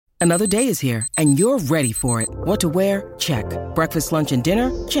Another day is here, and you're ready for it. What to wear? Check. Breakfast, lunch, and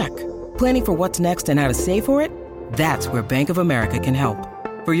dinner? Check. Planning for what's next and how to save for it? That's where Bank of America can help.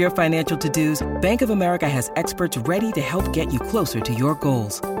 For your financial to-dos, Bank of America has experts ready to help get you closer to your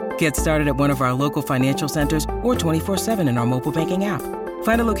goals. Get started at one of our local financial centers or 24/7 in our mobile banking app.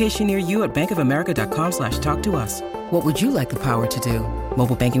 Find a location near you at bankofamerica.com/talktous. What would you like the power to do?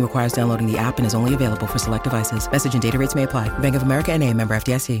 Mobile banking requires downloading the app and is only available for select devices. Message and data rates may apply. Bank of America N.A., member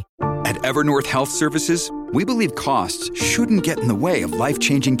FDIC. At Evernorth Health Services, we believe costs shouldn't get in the way of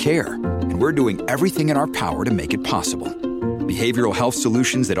life-changing care, and we're doing everything in our power to make it possible. Behavioral health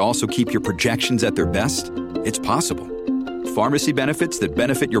solutions that also keep your projections at their best? It's possible. Pharmacy benefits that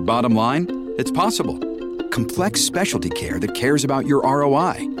benefit your bottom line? It's possible. Complex specialty care that cares about your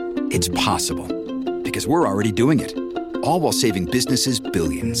ROI? It's possible. Because we're already doing it. All while saving businesses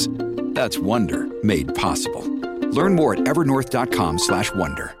billions. That's Wonder made possible. Learn more at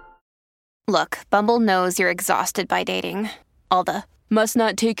evernorth.com/wonder. Look, Bumble knows you're exhausted by dating. All the must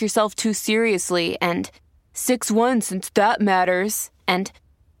not take yourself too seriously and 6'1" since that matters. And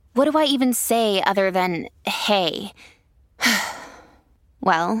what do I even say other than hey?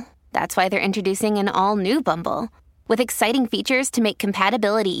 Well, that's why they're introducing an all-new Bumble with exciting features to make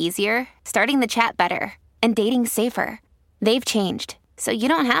compatibility easier, starting the chat better, and dating safer. They've changed, so you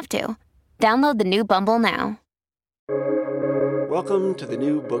don't have to. Download the new Bumble now. Welcome to the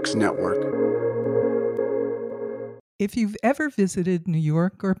New Books Network. If you've ever visited New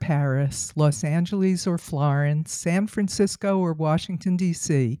York or Paris, Los Angeles or Florence, San Francisco or Washington,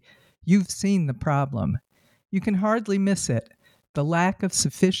 D.C., you've seen the problem. You can hardly miss it, the lack of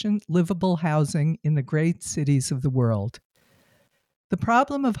sufficient livable housing in the great cities of the world. The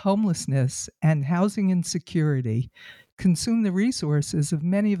problem of homelessness and housing insecurity consume the resources of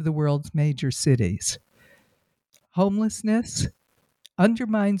many of the world's major cities. Homelessness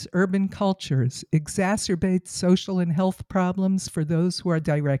undermines urban cultures, exacerbates social and health problems for those who are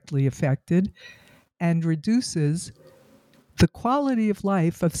directly affected, and reduces the quality of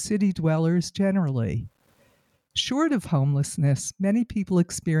life of city dwellers generally. Short of homelessness, many people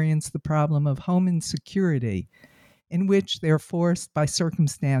experience the problem of home insecurity, in which they're forced by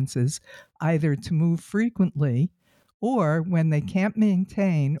circumstances either to move frequently or when they can't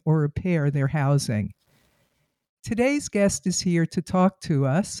maintain or repair their housing. Today's guest is here to talk to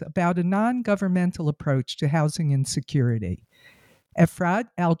us about a non-governmental approach to housing insecurity. Efrat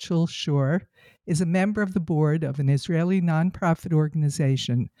Alchul-Shor is a member of the board of an Israeli nonprofit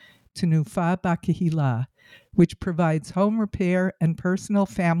organization, Tenufa B'Kehila, which provides home repair and personal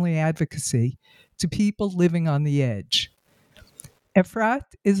family advocacy to people living on the edge. Efrat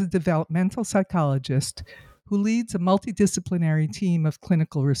is a developmental psychologist who leads a multidisciplinary team of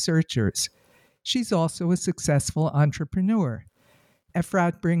clinical researchers. She's also a successful entrepreneur.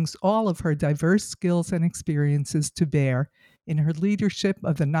 Efrat brings all of her diverse skills and experiences to bear in her leadership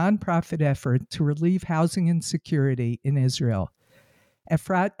of the nonprofit effort to relieve housing insecurity in Israel.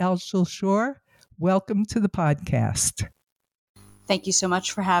 Efrat Alchul-Shor, welcome to the podcast. Thank you so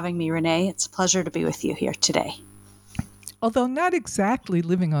much for having me, Renee. It's a pleasure to be with you here today. Although not exactly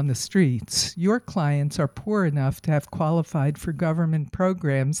living on the streets, your clients are poor enough to have qualified for government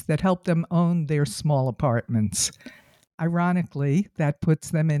programs that help them own their small apartments. Ironically, that puts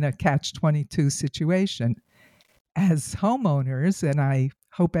them in a catch-22 situation. As homeowners, and I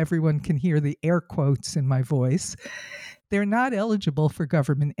hope everyone can hear the air quotes in my voice, they're not eligible for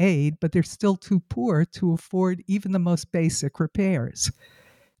government aid, but they're still too poor to afford even the most basic repairs.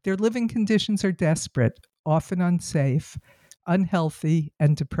 Their living conditions are desperate, often unsafe, unhealthy,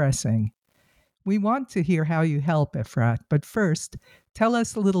 and depressing. We want to hear how you help, Efrat, but first, tell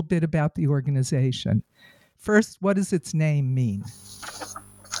us a little bit about the organization. First, what does its name mean?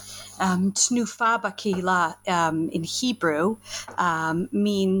 Tenufa B'Kehila in Hebrew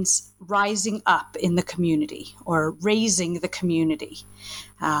means rising up in the community or raising the community.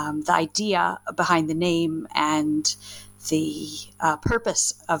 The idea behind the name and the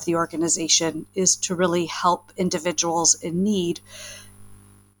purpose of the organization is to really help individuals in need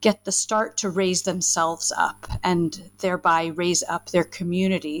get the start to raise themselves up and thereby raise up their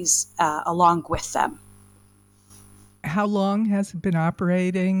communities along with them. How long has it been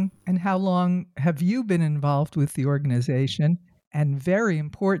operating, and how long have you been involved with the organization? And very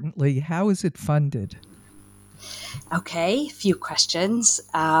importantly, how is it funded? Okay, a few questions.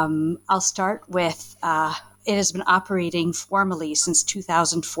 I'll start with it has been operating formally since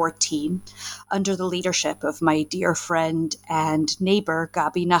 2014 under the leadership of my dear friend and neighbor,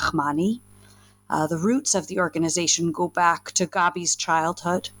 Gabi Nachmani. The roots of the organization go back to Gabi's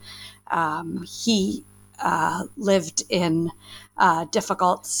childhood. He lived in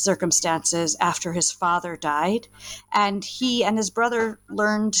difficult circumstances after his father died. And he and his brother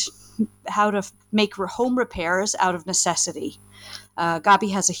learned how to make home repairs out of necessity.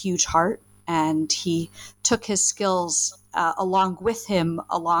 Gabi has a huge heart, and he took his skills along with him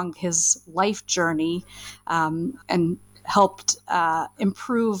along his life journey, and helped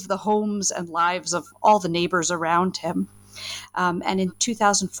improve the homes and lives of all the neighbors around him. And in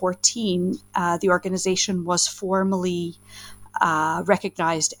 2014, the organization was formally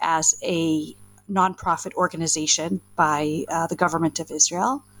recognized as a nonprofit organization by the government of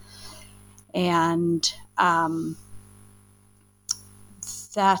Israel. And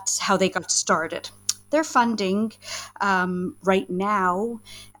that's how they got started. Their funding right now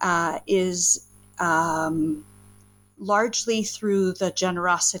is largely through the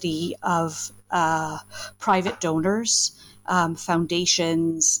generosity of private donors,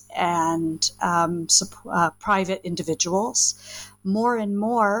 foundations, and private individuals. More and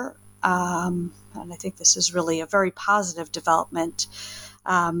more, and I think this is really a very positive development,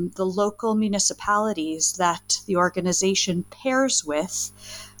 the local municipalities that the organization pairs with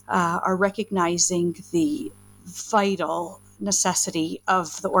are recognizing the vital necessity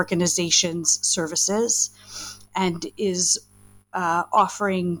of the organization's services, and is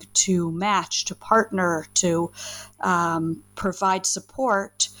offering to match, to partner, to provide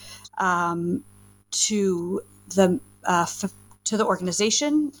support to the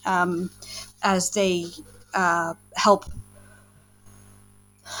organization as they help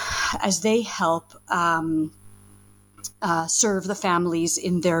serve the families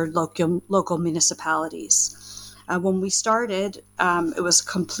in their local municipalities. When we started, it was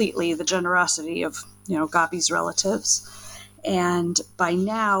completely the generosity of Gabi's relatives, and by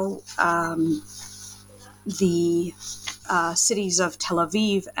now the cities of Tel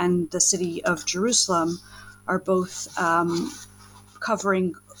Aviv and the city of Jerusalem are both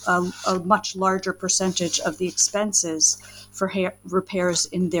covering a much larger percentage of the expenses for repairs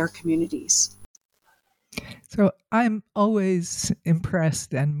in their communities. So I'm always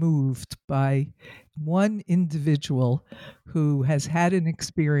impressed and moved by one individual who has had an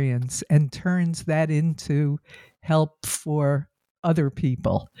experience and turns that into help for other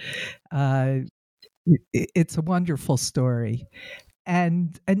people. It's a wonderful story.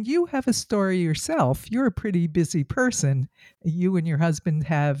 And you have a story yourself. You're a pretty busy person. You and your husband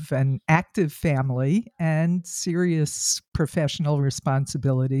have an active family and serious professional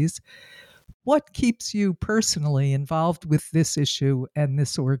responsibilities. What keeps you personally involved with this issue and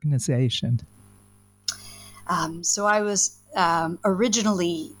this organization? So I was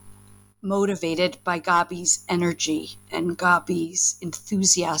originally motivated by Gabi's energy and Gabi's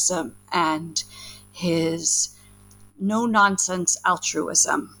enthusiasm and his no-nonsense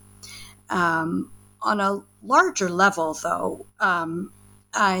altruism. On a larger level, though,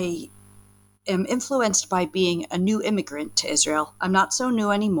 I am influenced by being a new immigrant to Israel. I'm not so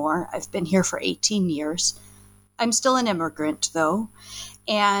new anymore. I've been here for 18 years. I'm still an immigrant, though.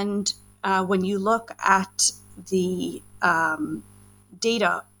 And when you look at the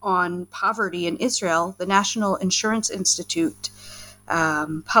data on poverty in Israel, the National Insurance Institute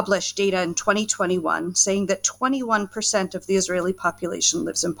published data in 2021 saying that 21% of the Israeli population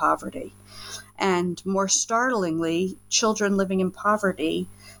lives in poverty. And more startlingly, children living in poverty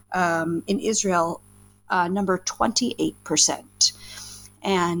in Israel number 28%.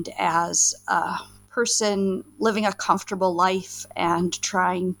 And as a person living a comfortable life and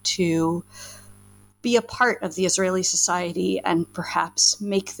trying to be a part of the Israeli society and perhaps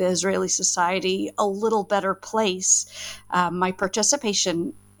make the Israeli society a little better place, my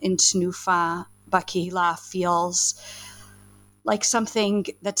participation in Tnufa Bakihila feels like something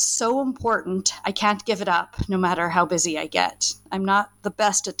that's so important, I can't give it up no matter how busy I get. I'm not the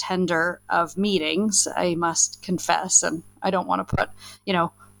best attender of meetings, I must confess, and I don't want to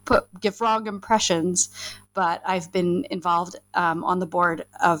give wrong impressions, but I've been involved on the board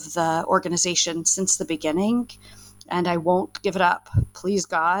of the organization since the beginning, and I won't give it up, please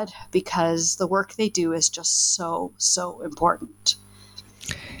God, because the work they do is just so, so important.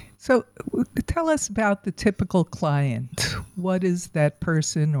 So tell us about the typical client. What is that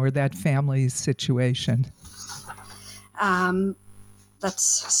person or that family's situation? That's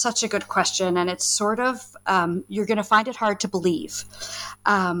such a good question, and it's sort of, you're going to find it hard to believe.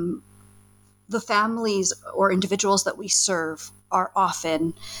 The families or individuals that we serve are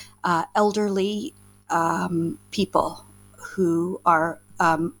often elderly people who are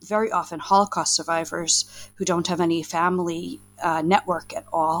very often Holocaust survivors who don't have any family network at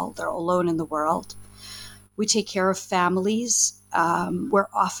all. They're alone in the world. We take care of families where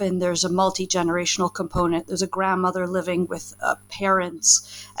often there's a multi-generational component. There's a grandmother living with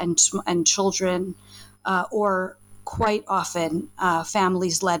parents and children, or quite often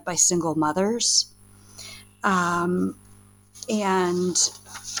families led by single mothers. And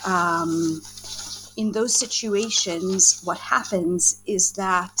in those situations, what happens is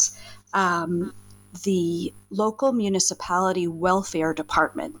that the local municipality welfare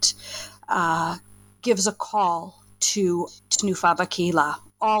department gives a call to Tnufa Bakila.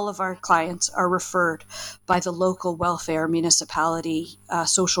 All of our clients are referred by the local welfare municipality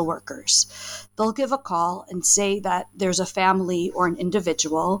social workers. They'll give a call and say that there's a family or an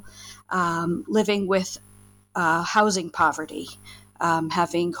individual living with housing poverty,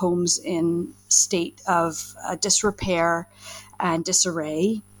 having homes in state of disrepair and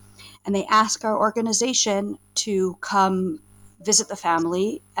disarray. And they ask our organization to come visit the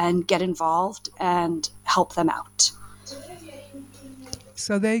family and get involved and help them out.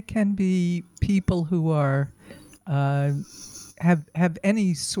 So they can be people who are have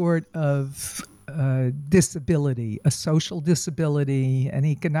any sort of disability, a social disability, an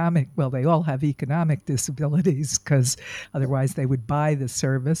economic. Well, they all have economic disabilities because otherwise they would buy the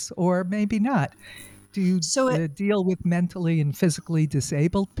service, or maybe not. Do you deal with mentally and physically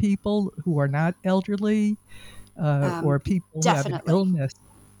disabled people who are not elderly, or people definitely. who have an illness?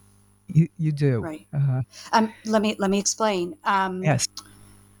 You do, right? Let me explain. Yes.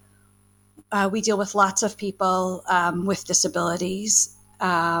 We deal with lots of people with disabilities,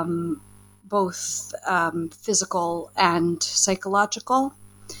 both physical and psychological.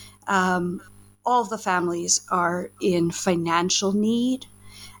 All of the families are in financial need,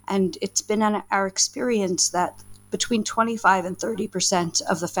 and it's been our experience that between 25 and 30%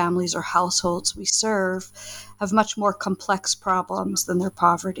 of the families or households we serve have much more complex problems than their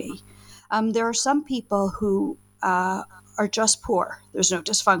poverty. There are some people who are just poor. There's no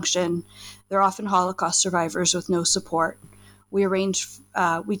dysfunction. They're often Holocaust survivors with no support. We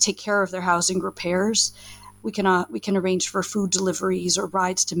take care of their housing repairs. We can arrange for food deliveries or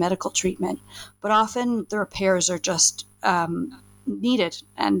rides to medical treatment. But often the repairs are just needed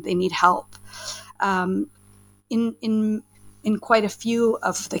and they need help. In quite a few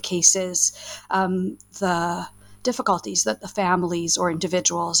of the cases, the difficulties that the families or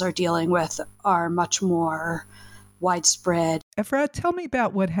individuals are dealing with are much more widespread. Efrat, tell me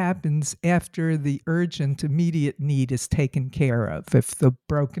about what happens after the urgent, immediate need is taken care of. If the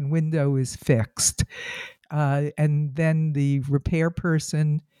broken window is fixed, and then the repair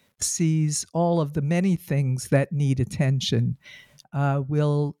person sees all of the many things that need attention,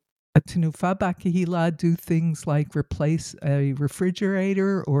 will a Tnufa Bakila do things like replace a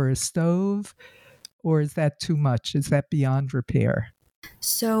refrigerator or a stove? Or is that too much? Is that beyond repair?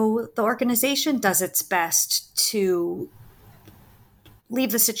 So the organization does its best to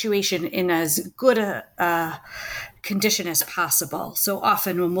leave the situation in as good a condition as possible. So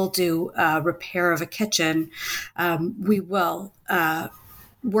often when we'll do a repair of a kitchen, we will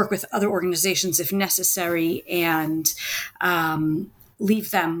work with other organizations if necessary and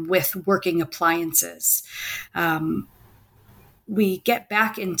leave them with working appliances. We get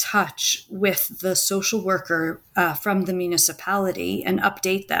back in touch with the social worker from the municipality and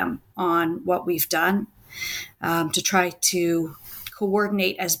update them on what we've done to try to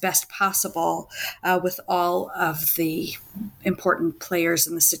coordinate as best possible with all of the important players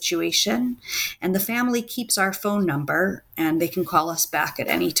in the situation. And the family keeps our phone number and they can call us back at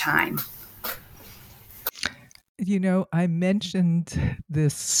any time. You know, I mentioned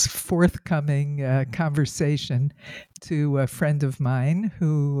this forthcoming conversation to a friend of mine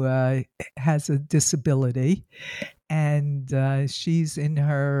who has a disability, and she's in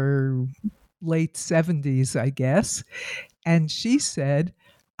her late 70s, I guess. And she said,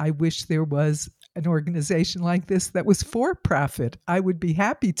 I wish there was an organization like this that was for profit. I would be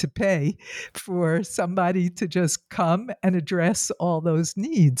happy to pay for somebody to just come and address all those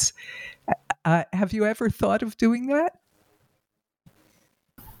needs. Have you ever thought of doing that?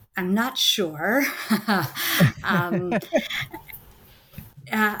 I'm not sure. I'm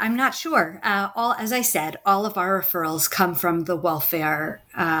not sure. As I said, all of our referrals come from the welfare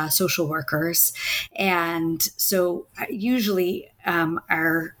social workers, and so usually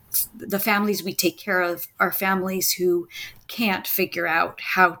the families we take care of are families who can't figure out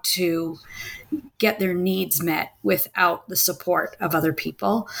how to get their needs met without the support of other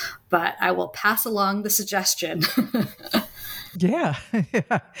people. But I will pass along the suggestion. Yeah.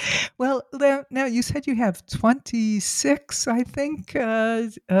 Well, now you said you have 26, I think,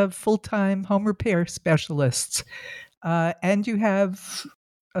 full-time home repair specialists, and you have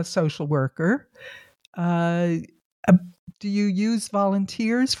a social worker. do you use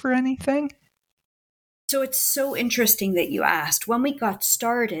volunteers for anything? So it's so interesting that you asked. When we got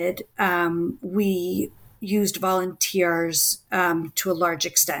started, we used volunteers to a large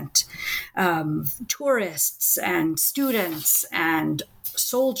extent. Tourists and students and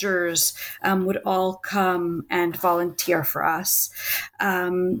soldiers would all come and volunteer for us.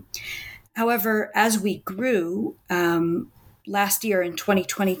 However, as we grew, last year in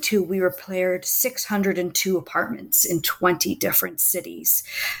 2022, we repaired 602 apartments in 20 different cities.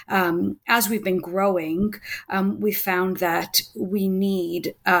 As we've been growing, we found that we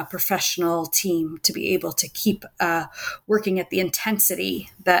need a professional team to be able to keep working at the intensity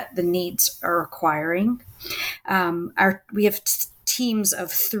that the needs are requiring. We have teams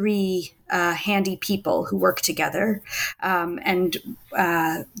of 3 handy people who work together, and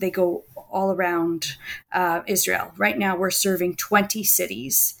they go all around Israel. Right now, we're serving 20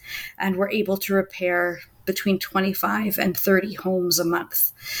 cities, and we're able to repair between 25 and 30 homes a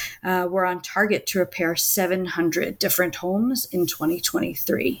month. We're on target to repair 700 different homes in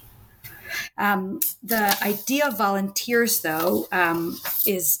 2023. The idea of volunteers, though,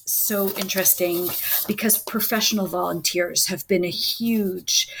 is so interesting because professional volunteers have been a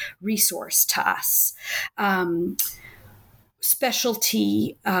huge resource to us.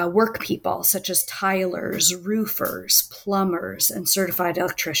 Specialty work people such as tilers, roofers, plumbers, and certified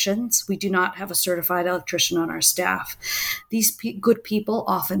electricians. We do not have a certified electrician on our staff. These good people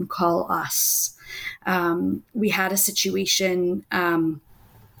often call us. We had a situation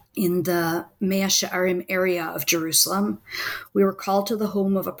in the Mea She'arim area of Jerusalem. We were called to the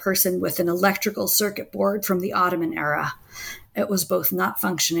home of a person with an electrical circuit board from the Ottoman era. It was both not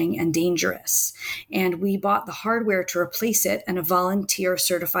functioning and dangerous. And we bought the hardware to replace it, and a volunteer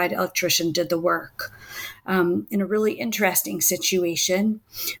certified electrician did the work. In a really interesting situation,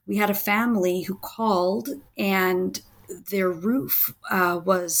 we had a family who called, and their roof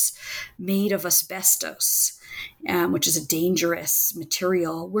was made of asbestos, which is a dangerous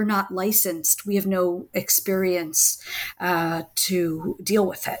material. We're not licensed. We have no experience to deal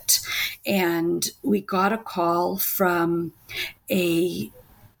with it. And we got a call from a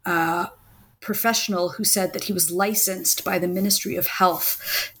professional who said that he was licensed by the Ministry of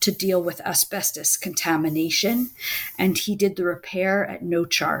Health to deal with asbestos contamination, and he did the repair at no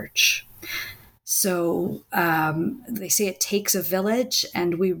charge. So they say it takes a village,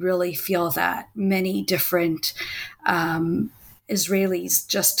 and we really feel that many different Israelis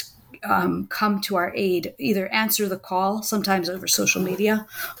just come to our aid, either answer the call, sometimes over social media,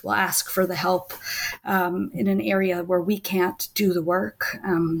 we'll ask for the help in an area where we can't do the work.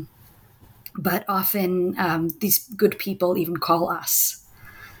 But often these good people even call us.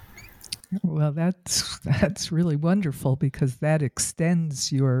 Well, that's really wonderful because that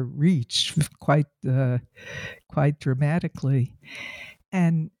extends your reach quite dramatically.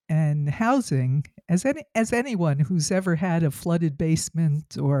 And housing, as anyone who's ever had a flooded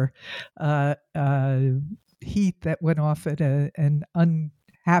basement or heat that went off at an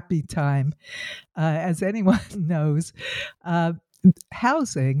unhappy time, as anyone knows,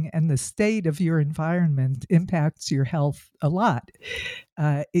 housing and the state of your environment impacts your health a lot.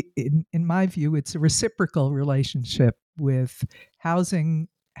 In my view, it's a reciprocal relationship, with housing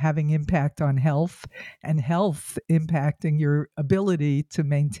having impact on health and health impacting your ability to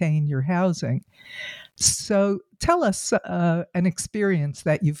maintain your housing. So tell us an experience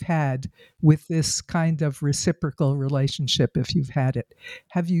that you've had with this kind of reciprocal relationship, if you've had it.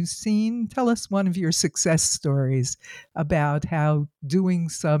 Tell us one of your success stories about how doing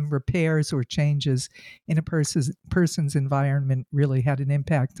some repairs or changes in a person's environment really had an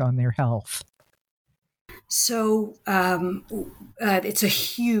impact on their health. So it's a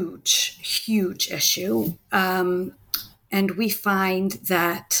huge issue. And we find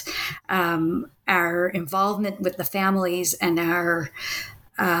that our involvement with the families and our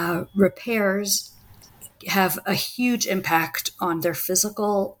repairs have a huge impact on their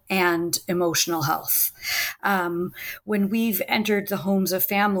physical and emotional health. When we've entered the homes of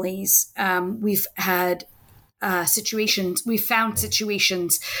families, we've had we found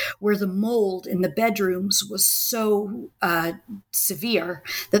situations where the mold in the bedrooms was so severe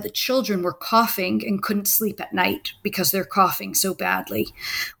that the children were coughing and couldn't sleep at night because they're coughing so badly.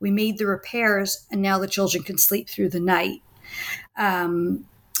 We made the repairs, and now the children can sleep through the night.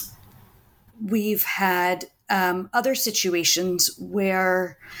 We've had other situations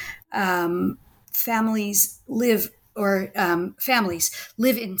where families live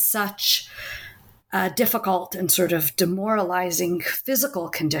in such difficult and sort of demoralizing physical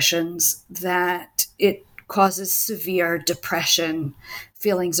conditions that it causes severe depression,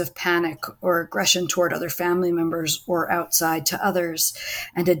 feelings of panic or aggression toward other family members or outside to others,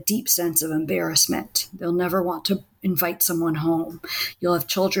 and a deep sense of embarrassment. They'll never want to invite someone home. You'll have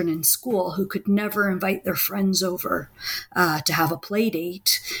children in school who could never invite their friends over to have a play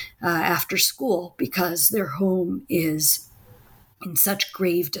date after school because their home is in such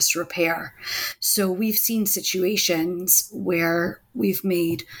grave disrepair. So we've seen situations where we've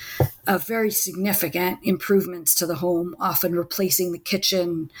made very significant improvements to the home, often replacing the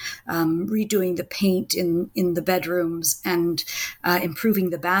kitchen, redoing the paint in the bedrooms, and improving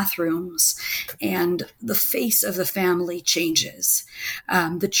the bathrooms. And the face of the family changes.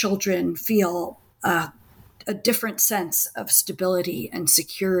 The children feel a different sense of stability and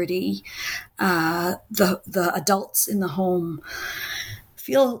security. The adults in the home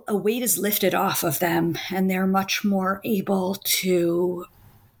feel a weight is lifted off of them, and they're much more able to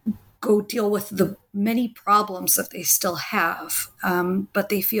go deal with the many problems that they still have, but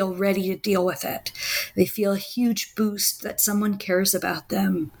they feel ready to deal with it. They feel a huge boost that someone cares about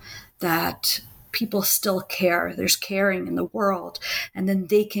them, that people still care. There's caring in the world. And then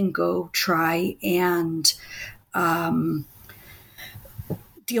they can go try and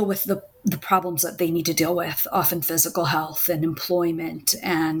deal with the problems that they need to deal with, often physical health and employment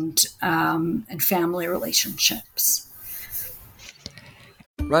and family relationships.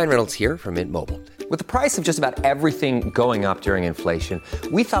 Ryan Reynolds here from Mint Mobile. With the price of just about everything going up during inflation,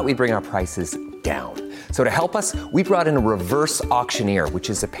 we thought we'd bring our prices down. So to help us, we brought in a reverse auctioneer,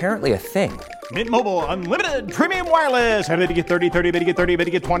 which is apparently a thing. Mint Mobile Unlimited Premium Wireless. How to get 30, 30, bit to get 30, bit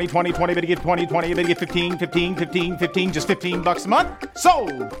to get 20, 20, 20, bit to get 20, 20, bit to get 15, 15, 15, 15, just $15 a month?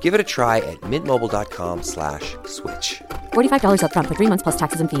 Sold! Give it a try at mintmobile.com/switch. $45 up front for 3 months plus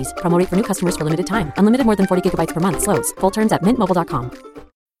taxes and fees. Promo rate for new customers for limited time. Unlimited more than 40 gigabytes per month. Slows full terms at mintmobile.com.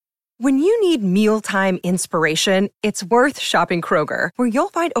 When you need mealtime inspiration, it's worth shopping Kroger, where you'll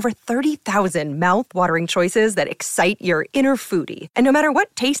find over 30,000 mouth-watering choices that excite your inner foodie. And no matter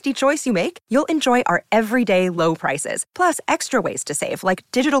what tasty choice you make, you'll enjoy our everyday low prices, plus extra ways to save, like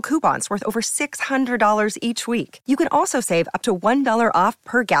digital coupons worth over $600 each week. You can also save up to $1 off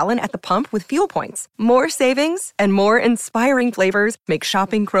per gallon at the pump with fuel points. More savings and more inspiring flavors make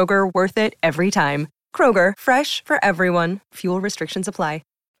shopping Kroger worth it every time. Kroger, fresh for everyone. Fuel restrictions apply.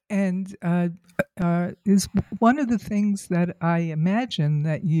 And is one of the things that I imagine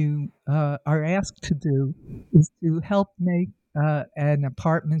that you are asked to do is to help make an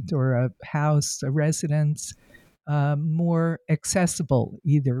apartment or a house, a residence, more accessible,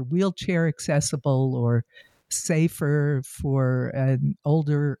 either wheelchair accessible or safer for an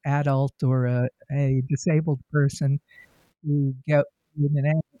older adult or a disabled person to get in and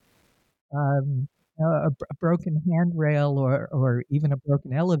out. A broken handrail or even a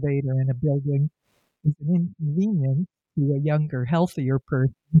broken elevator in a building is an inconvenience to a younger, healthier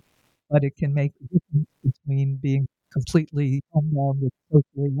person, but it can make a difference between being completely homebound,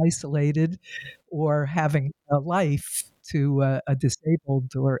 socially isolated, or having a life to a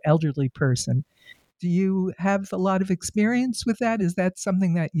disabled or elderly person. Do you have a lot of experience with that? Is that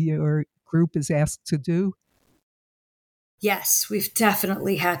something that your group is asked to do? Yes, we've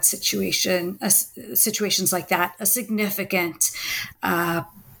definitely had situations like that. A significant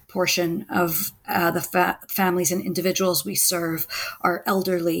portion of the families and individuals we serve are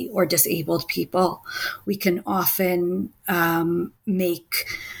elderly or disabled people. We can often make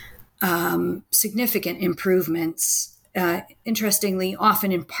significant improvements, interestingly,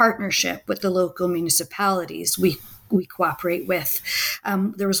 often in partnership with the local municipalities we cooperate with.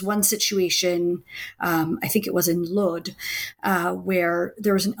 There was one situation, I think it was in Lod, where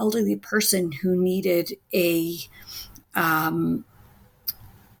there was an elderly person who needed a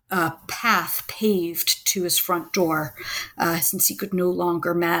path paved to his front door since he could no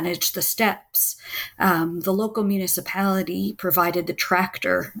longer manage the steps. The local municipality provided the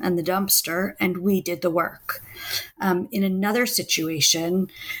tractor and the dumpster, and we did the work. In another situation,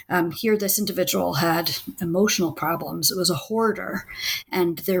 here this individual had emotional problems. It was a hoarder,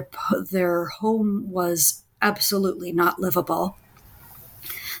 and their home was absolutely not livable.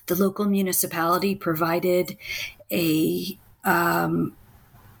 The local municipality provided a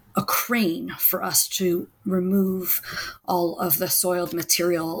crane for us to remove all of the soiled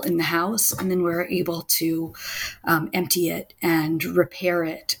material in the house, and then we were able to empty it and repair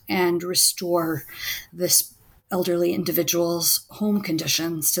it and restore this elderly individual's home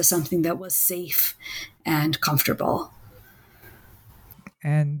conditions to something that was safe and comfortable.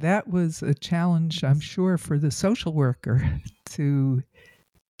 And that was a challenge, I'm sure, for the social worker to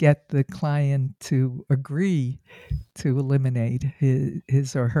get the client to agree to eliminate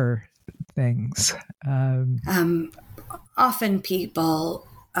his or her things. often people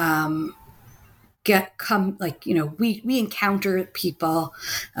we encounter people,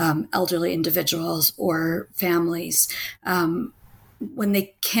 elderly individuals or families, when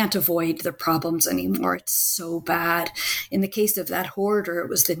they can't avoid the problems anymore. It's so bad. In the case of that hoarder, it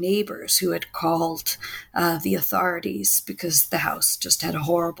was the neighbors who had called the authorities because the house just had a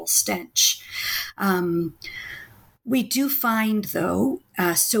horrible stench. We do find, though,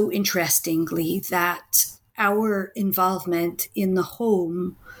 so interestingly, that our involvement in the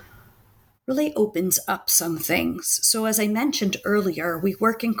home really opens up some things. So as I mentioned earlier, we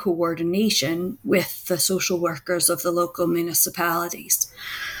work in coordination with the social workers of the local municipalities.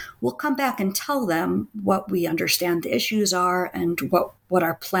 We'll come back and tell them what we understand the issues are and what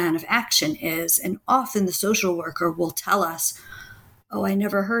our plan of action is. And often the social worker will tell us, oh, I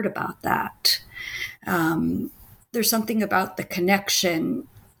never heard about that. There's something about the connection.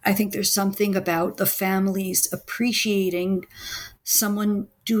 I think there's something about the families appreciating someone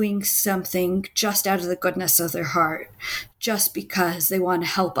doing something just out of the goodness of their heart, just because they want to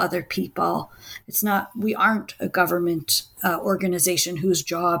help other people. We aren't a government organization whose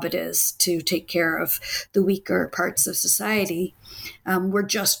job it is to take care of the weaker parts of society. We're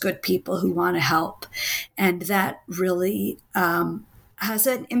just good people who want to help. And that really has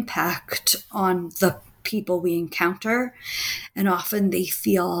an impact on the people we encounter. And often they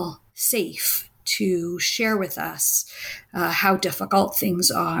feel safe to share with us how difficult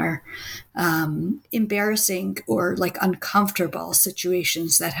things are, embarrassing or uncomfortable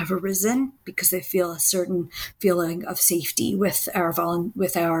situations that have arisen because they feel a certain feeling of safety with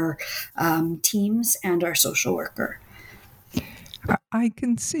our teams and our social worker. I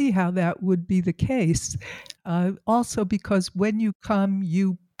can see how that would be the case. Also because when you come,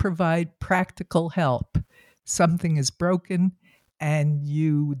 you provide practical help. Something is broken, and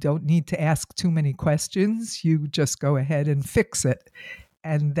you don't need to ask too many questions. You just go ahead and fix it.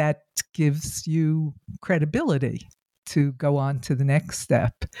 And that gives you credibility to go on to the next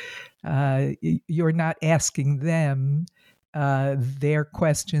step. You're not asking them their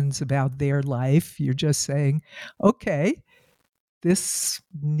questions about their life. You're just saying, okay, this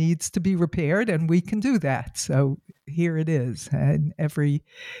needs to be repaired and we can do that. So here it is. And every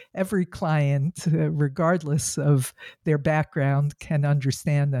client, regardless of their background, can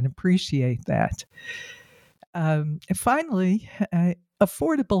understand and appreciate that. And finally,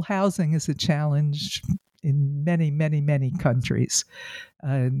 affordable housing is a challenge in many, many, many countries.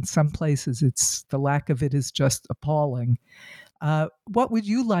 In some places, the lack of it is just appalling. What would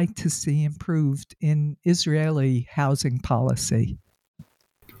you like to see improved in Israeli housing policy?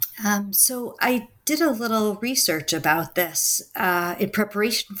 So I did a little research about this in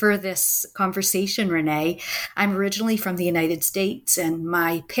preparation for this conversation, Renee. I'm originally from the United States, and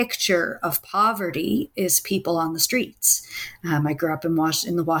my picture of poverty is people on the streets. I grew up in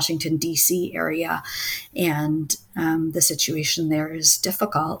the Washington, D.C. area, and the situation there is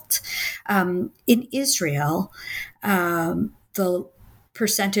difficult. In Israel, the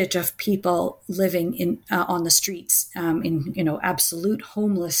percentage of people living on the streets in absolute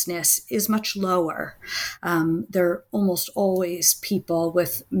homelessness is much lower. There are almost always people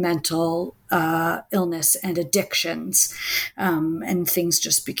with mental illness and addictions, and things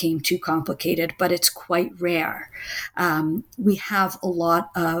just became too complicated, but it's quite rare. We have a lot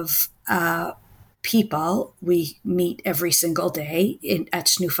of people we meet every single day at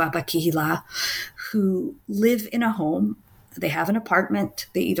Shnufa Bakihila who live in a home. They have an apartment,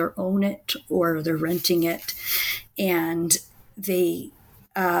 they either own it or they're renting it, and they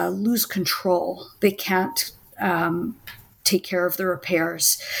lose control. They can't take care of the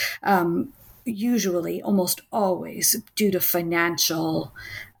repairs, usually, almost always, due to financial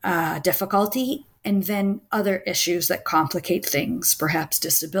difficulty, and then other issues that complicate things, perhaps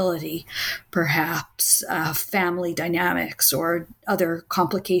disability, perhaps family dynamics, or other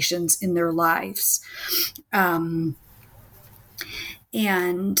complications in their lives.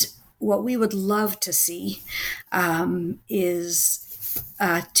 And what we would love to see is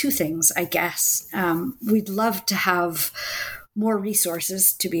two things, I guess. We'd love to have more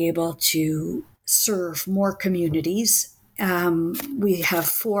resources to be able to serve more communities. We have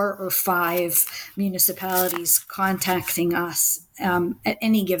 4 or 5 municipalities contacting us at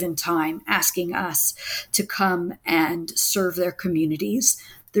any given time, asking us to come and serve their communities.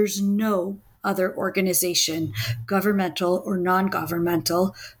 There's no other organization, governmental or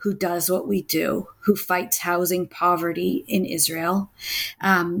non-governmental, who does what we do, who fights housing poverty in Israel.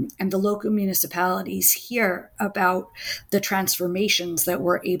 And the local municipalities hear about the transformations that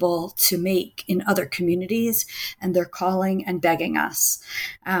we're able to make in other communities, and they're calling and begging us.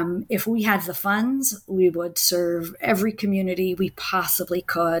 If we had the funds, we would serve every community we possibly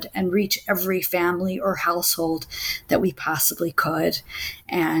could and reach every family or household that we possibly could.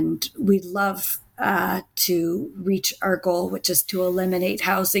 And we'd love to reach our goal, which is to eliminate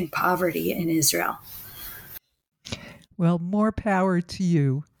housing poverty in Israel. Well, more power to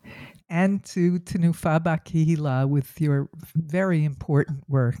you and to Tenufa Bakihila with your very important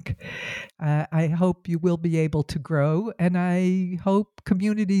work. I hope you will be able to grow, and I hope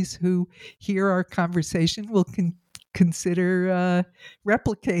communities who hear our conversation will consider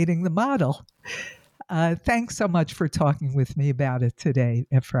replicating the model. Thanks so much for talking with me about it today,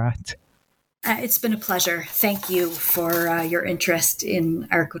 Efrat. It's been a pleasure. Thank you for your interest in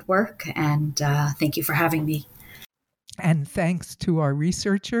our good work, and thank you for having me. And thanks to our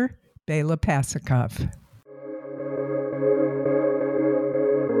researcher, Bela Pasikov.